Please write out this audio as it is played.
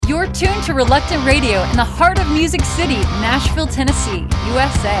You're tuned to Reluctant Radio in the heart of Music City, Nashville, Tennessee,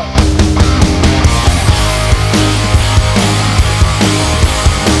 USA.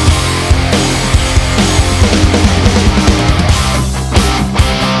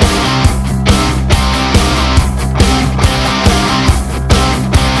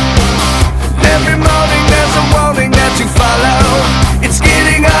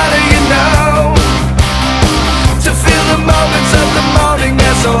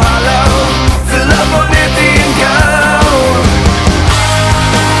 So hollow, fill up on empty and go.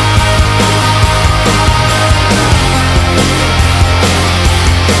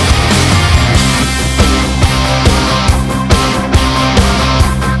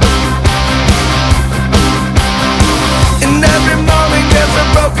 And every morning there's a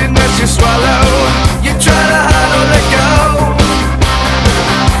brokenness you swallow. You try to hide or let go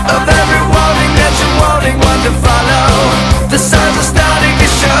of every warning that you're wanting one to follow. The signs are starting to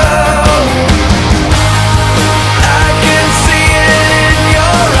show. I can see it in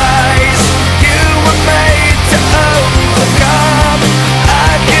your eyes. You were made to overcome.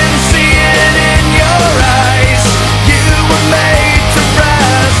 I can see it in your eyes. You were made to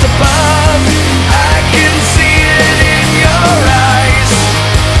rise above. I can see it in your eyes.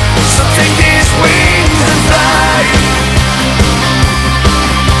 So take these wings and fly.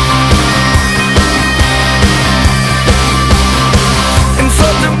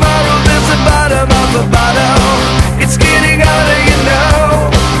 Tomorrow there's the bottom of a bottle. It's getting harder, you know,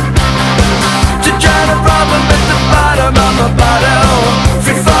 to drown a problem at the bottom of a bottle.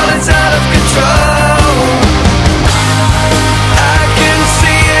 Free falling's out of control. I can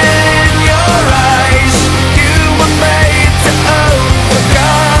see it in your eyes. You were made to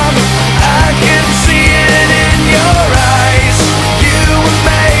overcome. I can see it in your eyes. You were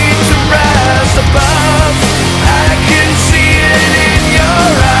made to rise above. I can see it in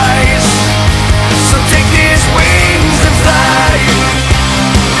your eyes. So take these wings and fly.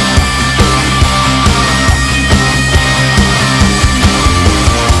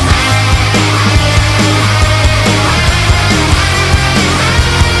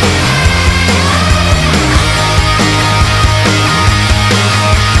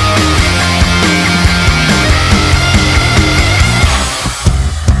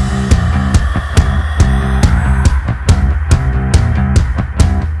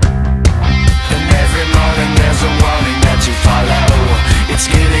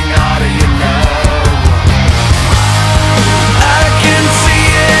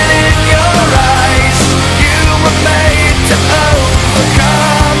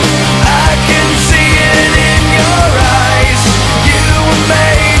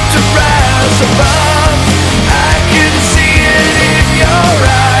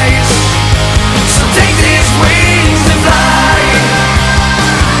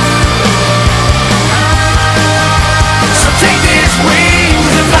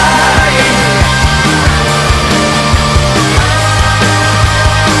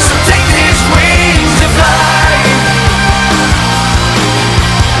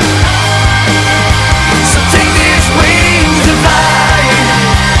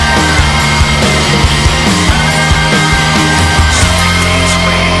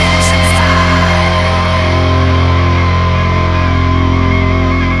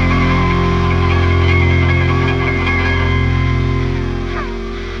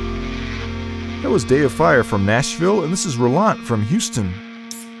 Day of Fire from Nashville, and this is Reluctant from Houston.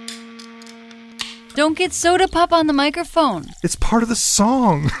 Don't get soda pop on the microphone. It's part of the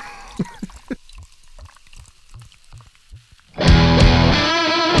song.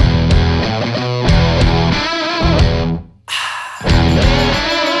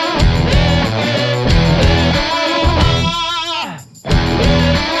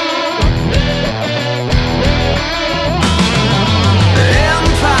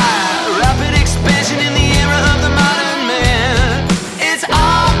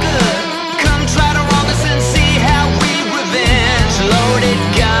 Come try to wrong us and see how we revenge. Loaded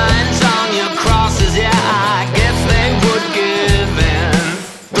guns on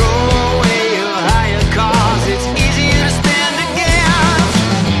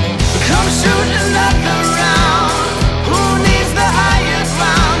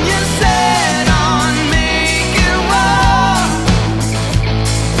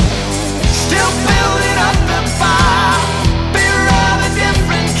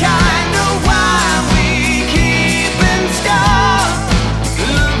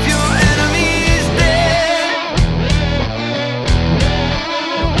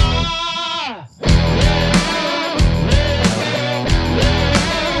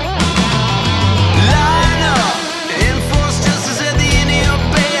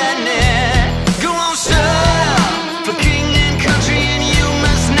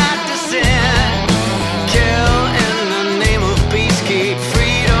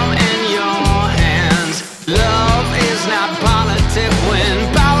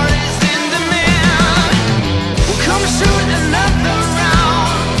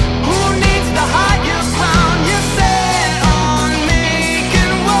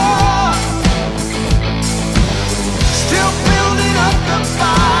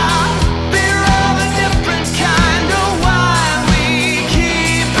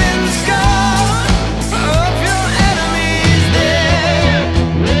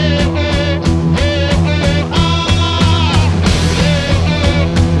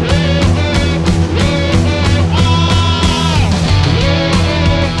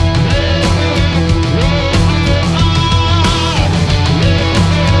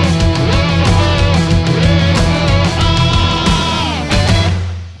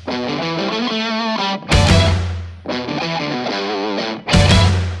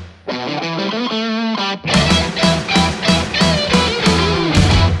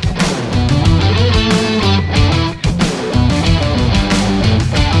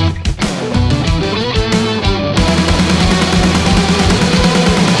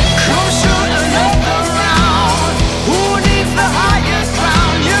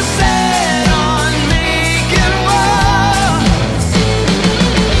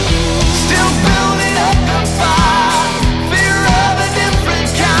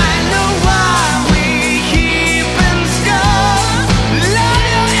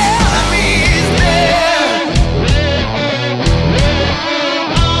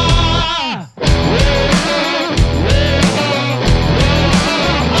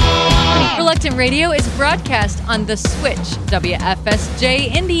Radio is broadcast on The Switch,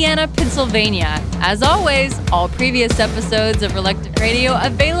 WFSJ, Indiana, Pennsylvania. As always, all previous episodes of Reluctant Radio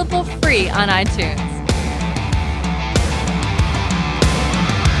available free on iTunes.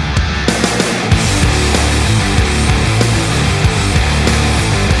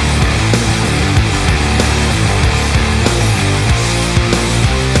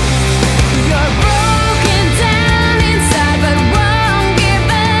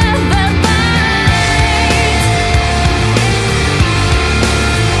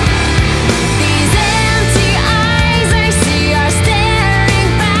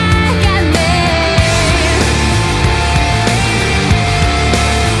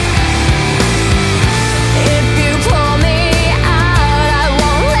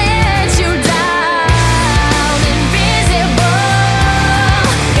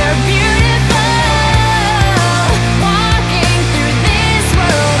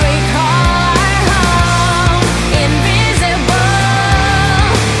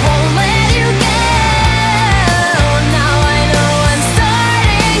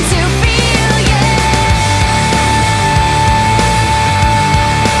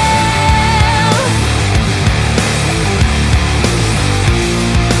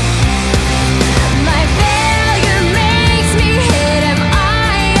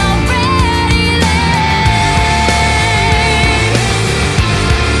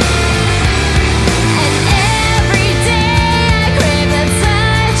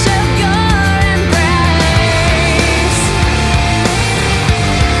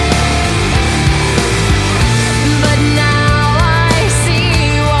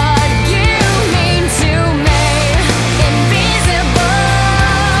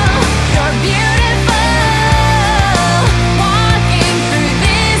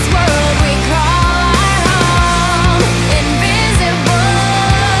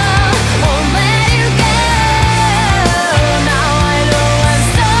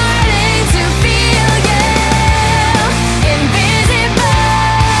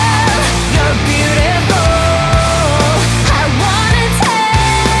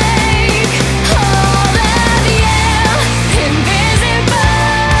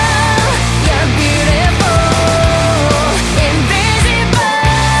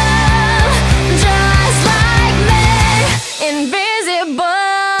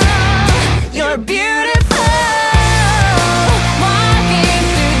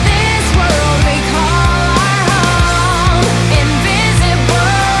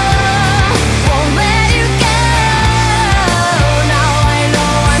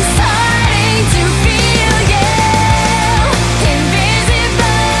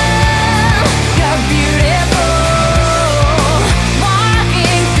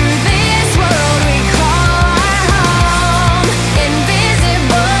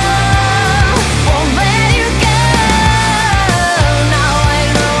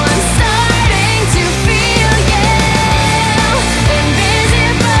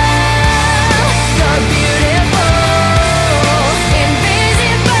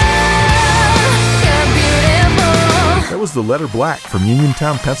 The Letter Black from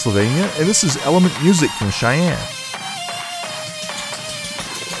Uniontown, Pennsylvania, and this is Element Music from Cheyenne.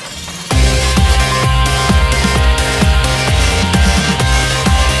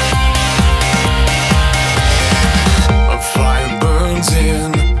 A fire burns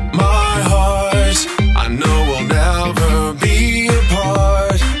in my heart. I know we'll never be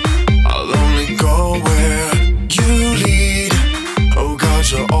apart. I'll only go where you lead. Oh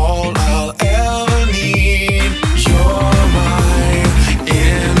God, you're all I'll ever need. You're my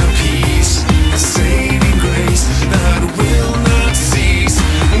inner peace, saving grace.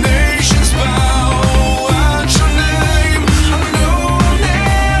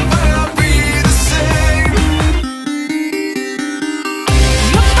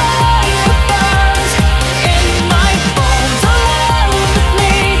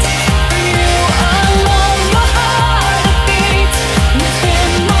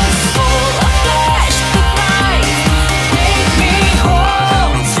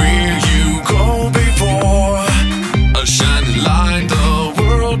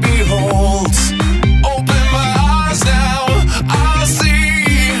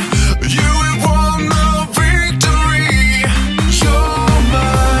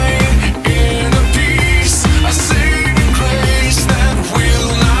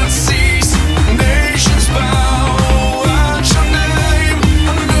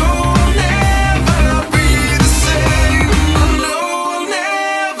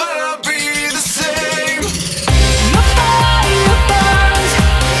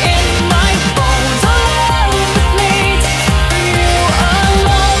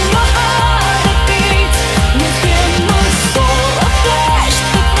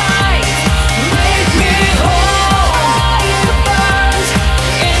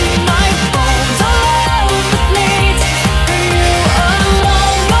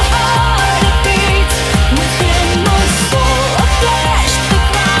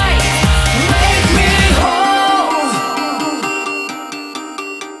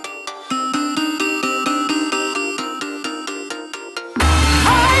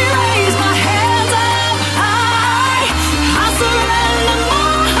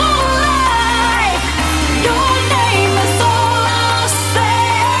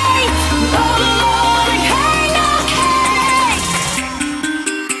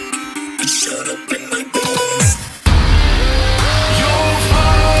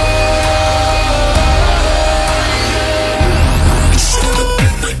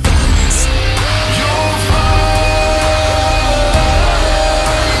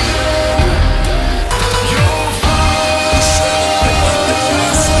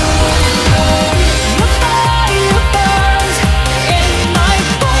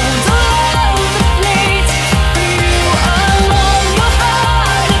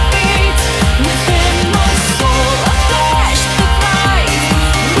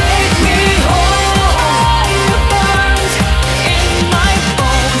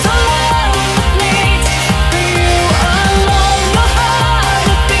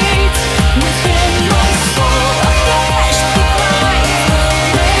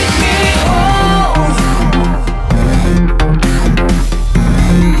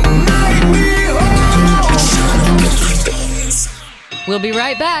 We'll be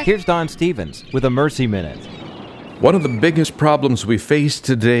right back. Here's Don Stevens with a Mercy Minute. One of the biggest problems we face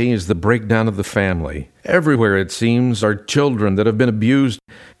today is the breakdown of the family. Everywhere, it seems, are children that have been abused.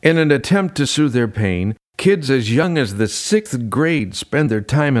 In an attempt to soothe their pain, kids as young as the 6th grade spend their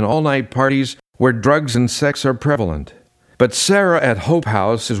time in all-night parties where drugs and sex are prevalent. But Sarah at Hope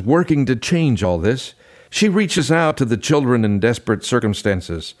House is working to change all this. She reaches out to the children in desperate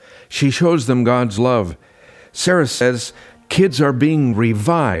circumstances. She shows them God's love. Sarah says kids are being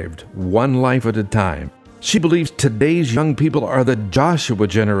revived one life at a time. She believes today's young people are the Joshua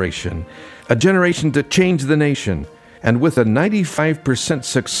generation, a generation to change the nation. And with a 95%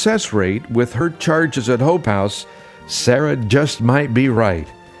 success rate with her charges at Hope House, Sarah just might be right.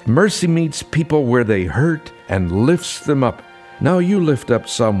 Mercy meets people where they hurt and lifts them up. Now you lift up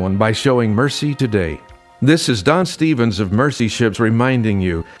someone by showing mercy today. This is Don Stevens of Mercy Ships reminding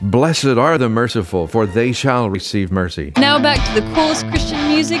you, blessed are the merciful, for they shall receive mercy. Now back to the coolest Christian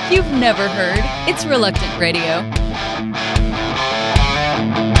music you've never heard. It's Reluctant Radio.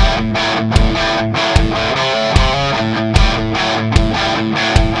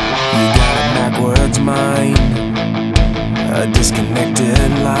 You got a backwards mind, a disconnected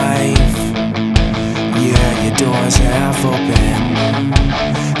life. Yeah, your door's half open,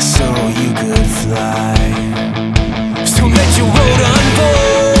 so you could fly. So let your road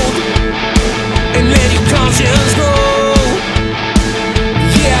unfold, and let your conscience go.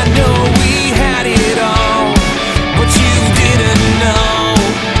 Yeah, I know we had it all, but you didn't know.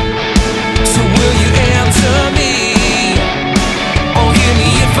 So will you answer me, or hear me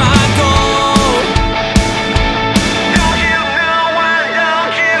if I go? Don't you know why,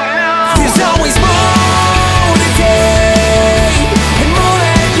 don't you know? There's always more today, and more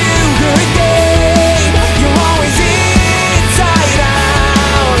than you could gain. You're always inside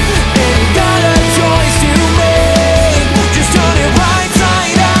out, and you got a choice to make. Just turn it right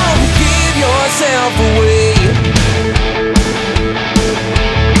side out, give yourself away.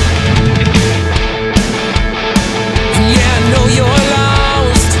 Yeah, I know you're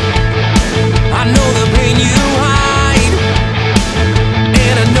lost, I know the pain you hide,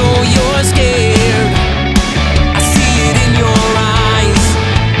 and I know you're scared, I see it in your eyes.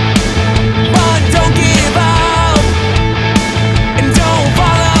 But don't give up, and don't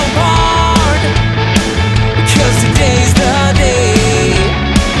fall apart, because today's the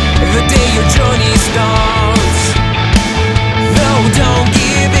day your journey starts. No, don't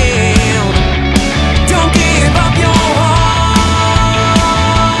give in, don't give up your heart.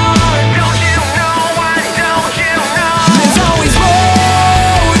 Don't you know why, don't you know? There's always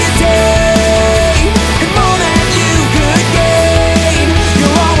more today, and more than you could gain.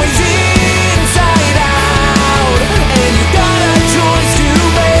 You're always inside out, and you got a choice to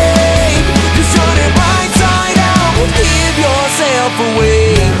make. Just turn it right side out, give yourself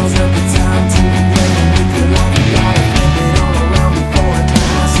away. Now's not the time to be playing with your life. You gotta flip it all around before it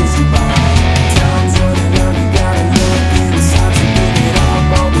passes you by. Time's running out, you gotta look inside to give it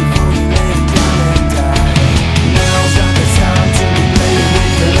all before you lay it down and die. Now's not the time to be playing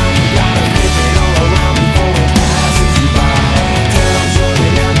with your life. You gotta flip it all around before it passes you by. Time's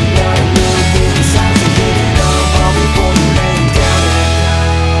running out, you gotta look inside to give it all before you lay it down and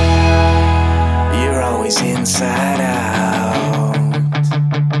die. You're always inside out.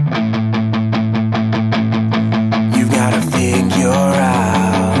 You've gotta figure out.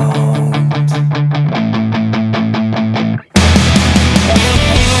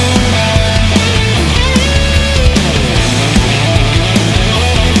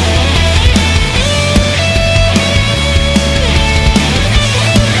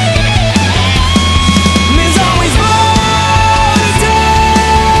 There's always more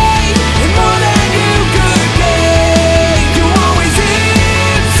today, and more than you could gain. You're always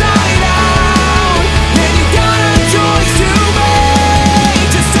inside out, and you got a choice to make.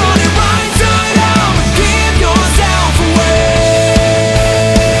 Just turn it right side out, give yourself away.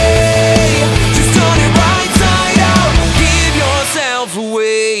 Just turn it right side out, give yourself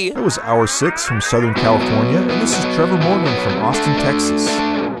away. That was Hour 6 from Southern California, and this is Trevor Morgan from Austin, Texas.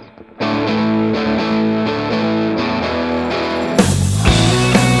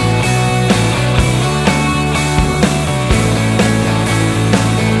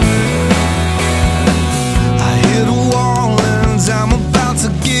 I hit a wall and I'm about to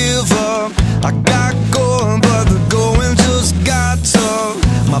give up. I got going, but the going just got tough.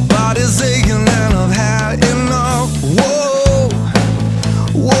 My body's aching and I've had enough. Whoa,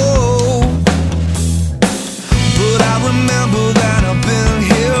 whoa. But I remember that I've been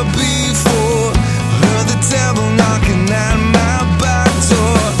here before. Heard the devil knocking at my back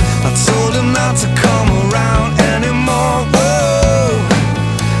door. I told him not to come around anymore. Whoa.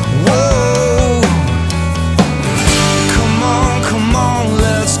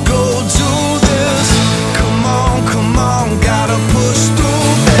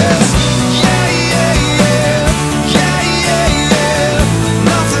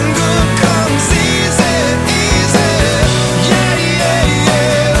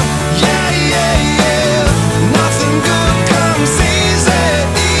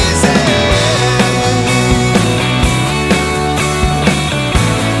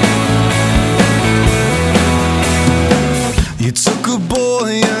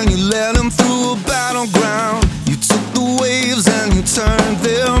 turn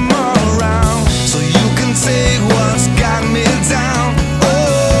them around so you can take what's got me down.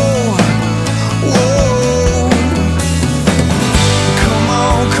 Oh, whoa. Come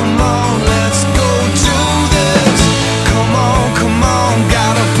on, let's go do this. Come on,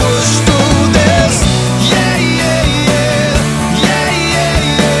 gotta push through this. Yeah, yeah, yeah, yeah, yeah,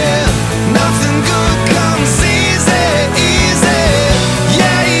 yeah. Nothing good comes easy, easy.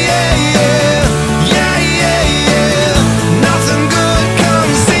 Yeah, yeah, yeah, yeah, yeah, yeah. Nothing good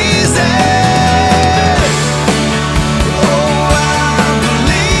comes easy. Oh, I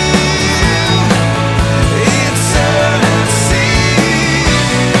believe eternity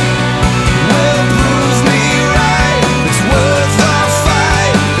will prove me right. It's worth the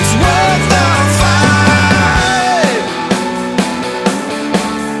fight. It's worth the fight.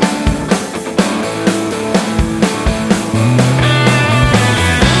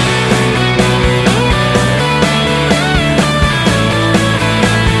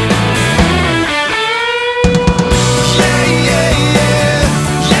 Yeah, yeah, yeah,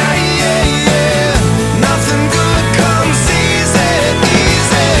 yeah, yeah, yeah. Nothing good comes easy,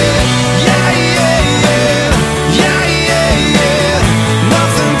 easy. Yeah, yeah, yeah, yeah, yeah, yeah.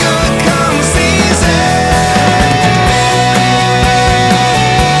 Nothing good comes easy.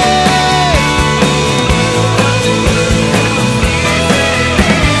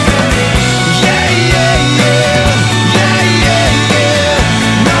 Yeah, yeah, yeah, yeah, yeah, yeah.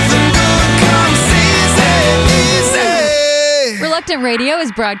 Nothing good comes easy, easy. Reluctant Radio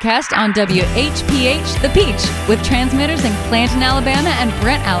is broadcast on WHPH The Peach with transmitters in Clanton, Alabama and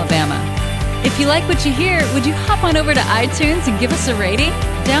Brent, Alabama. If you like what you hear, would you hop on over to iTunes and give us a rating?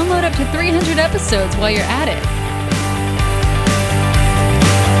 Download up to 300 episodes while you're at it.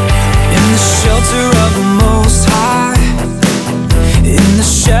 In the shelter of the Most High, in the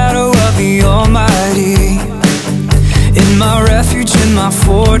shadow of the Almighty, in my refuge, in my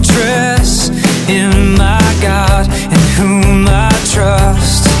fortress, in my God, in whom I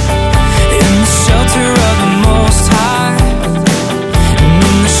trust. In the shelter of the Most High, and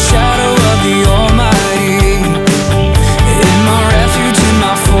in the shadow of the Almighty, in my refuge, in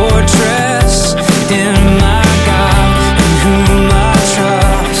my fortress, in my God, in whom I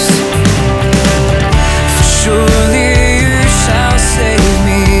trust. For surely you shall save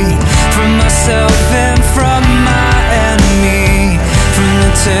me from myself and from my enemy, from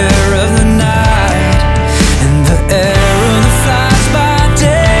the terror of the night and the arrow that flies by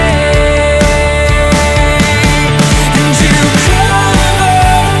day. And you cover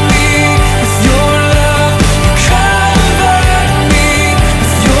me with your love, you cover me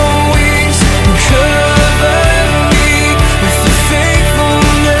with your wings, you cover me with your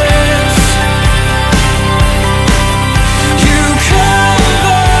faithfulness. You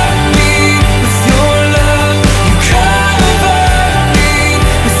cover me with your love, you cover me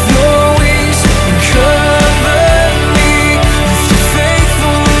with your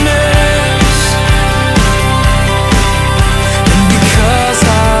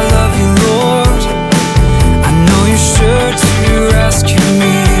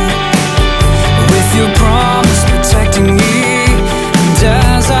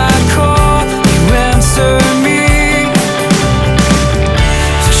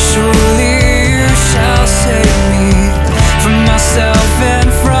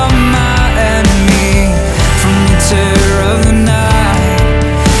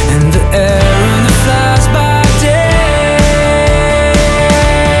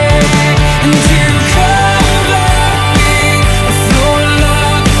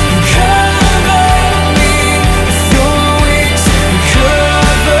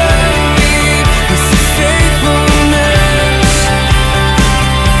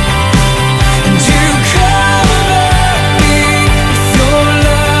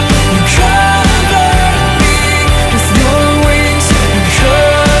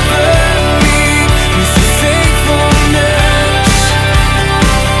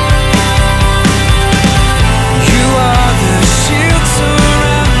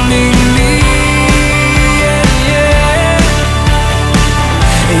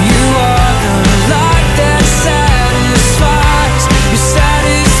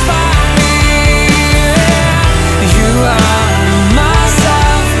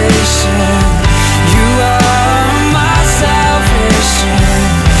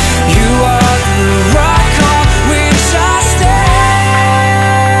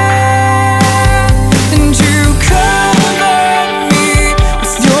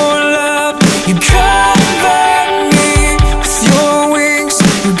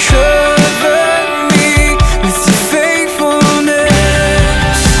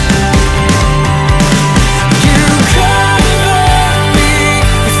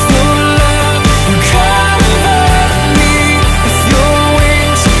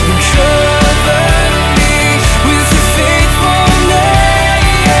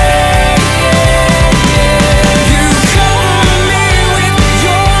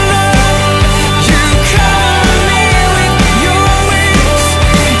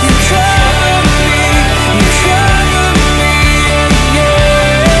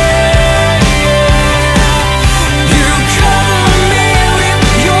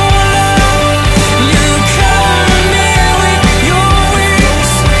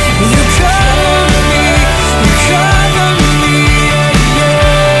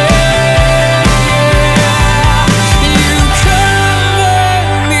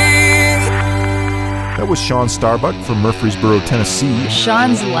was Sean Starbuck from Murfreesboro, Tennessee.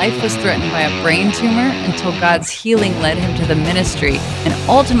 Sean's life was threatened by a brain tumor until God's healing led him to the ministry and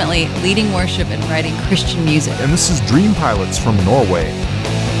ultimately leading worship and writing Christian music. And this is Dream Pilots from Norway.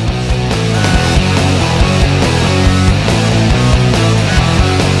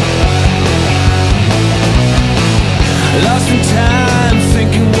 Lost in time,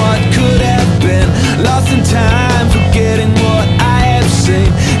 thinking what could have been. Lost in time, forgetting what I have seen.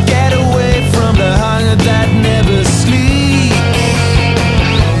 Get away from the hunger that never sleeps.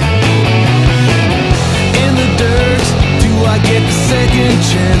 In the dirt, do I get the second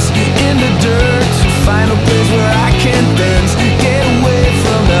chance? In the dirt, find a place where I can dance. Get away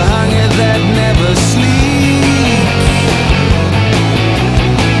from the hunger that never sleeps.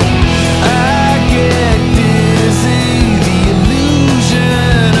 I get dizzy.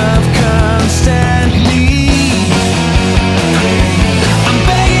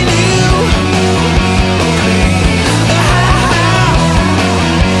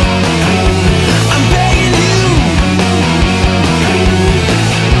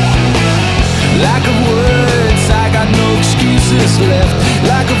 Left,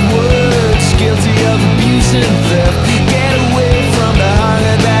 lack of words, guilty of abuse and theft. Get away from the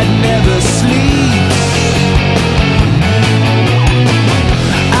hunger that never sleeps.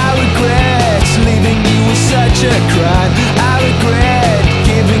 I regret leaving you was such a crime. I regret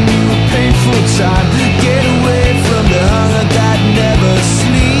giving you a painful time. Get away from the hunger that never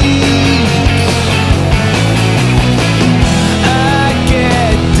sleeps. I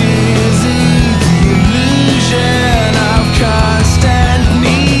get dizzy, the illusion of constant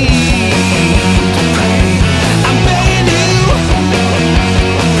need. I'm begging you. I'm begging you.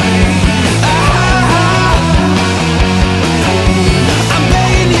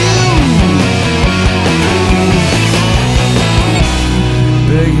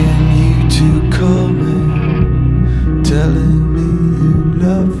 Begging you to call me, telling me you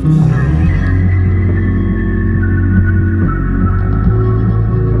love me.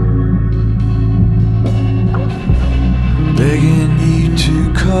 Begging you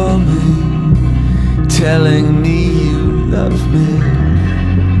to call me, telling me you love me.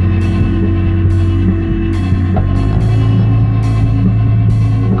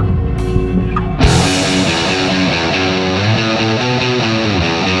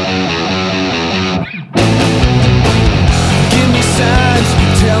 Give me signs,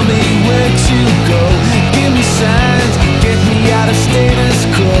 tell me where to go. Give me signs, get me out of status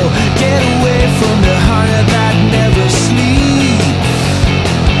quo. Get away from the hunger that never sleeps.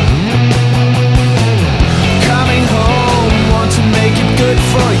 Coming home, want to make it good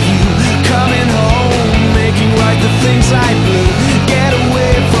for you. Coming home, making right the things I blew. Get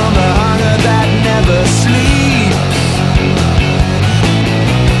away from the hunger that never sleeps.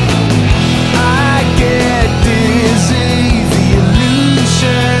 I get dizzy, the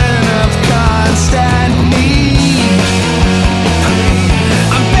illusion of constant need.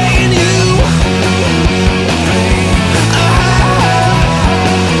 I'm begging you.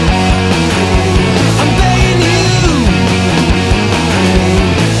 I'm begging you.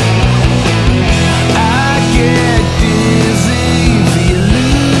 I get dizzy, the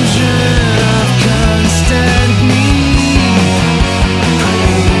illusion of constant need.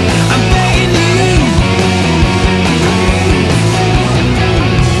 I'm begging you.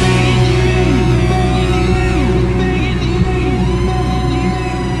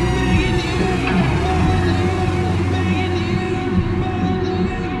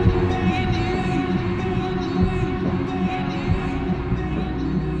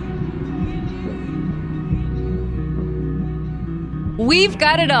 We've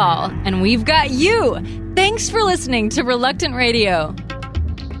got it all, and we've got you. Thanks for listening to Reluctant Radio.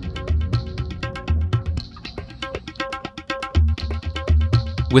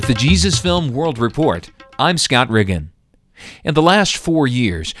 With the Jesus Film World Report, I'm Scott Riggin. In the last 4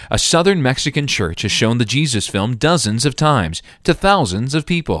 years, a southern Mexican church has shown the Jesus film dozens of times to thousands of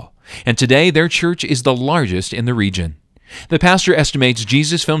people, and today their church is the largest in the region. The pastor estimates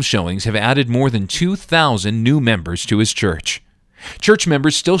Jesus film showings have added more than 2,000 new members to his church. Church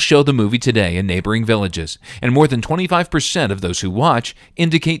members still show the movie today in neighboring villages, and more than 25% of those who watch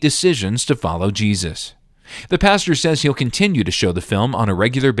indicate decisions to follow Jesus. The pastor says he'll continue to show the film on a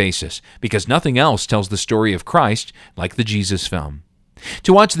regular basis because nothing else tells the story of Christ like the Jesus film.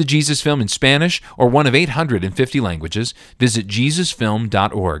 To watch the Jesus film in Spanish or one of 850 languages, visit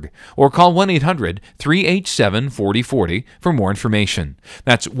JesusFilm.org or call 1-800-387-4040 for more information.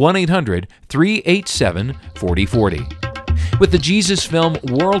 That's 1-800-387-4040. With the Jesus Film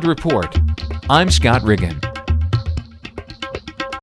World Report, I'm Scott Riggin.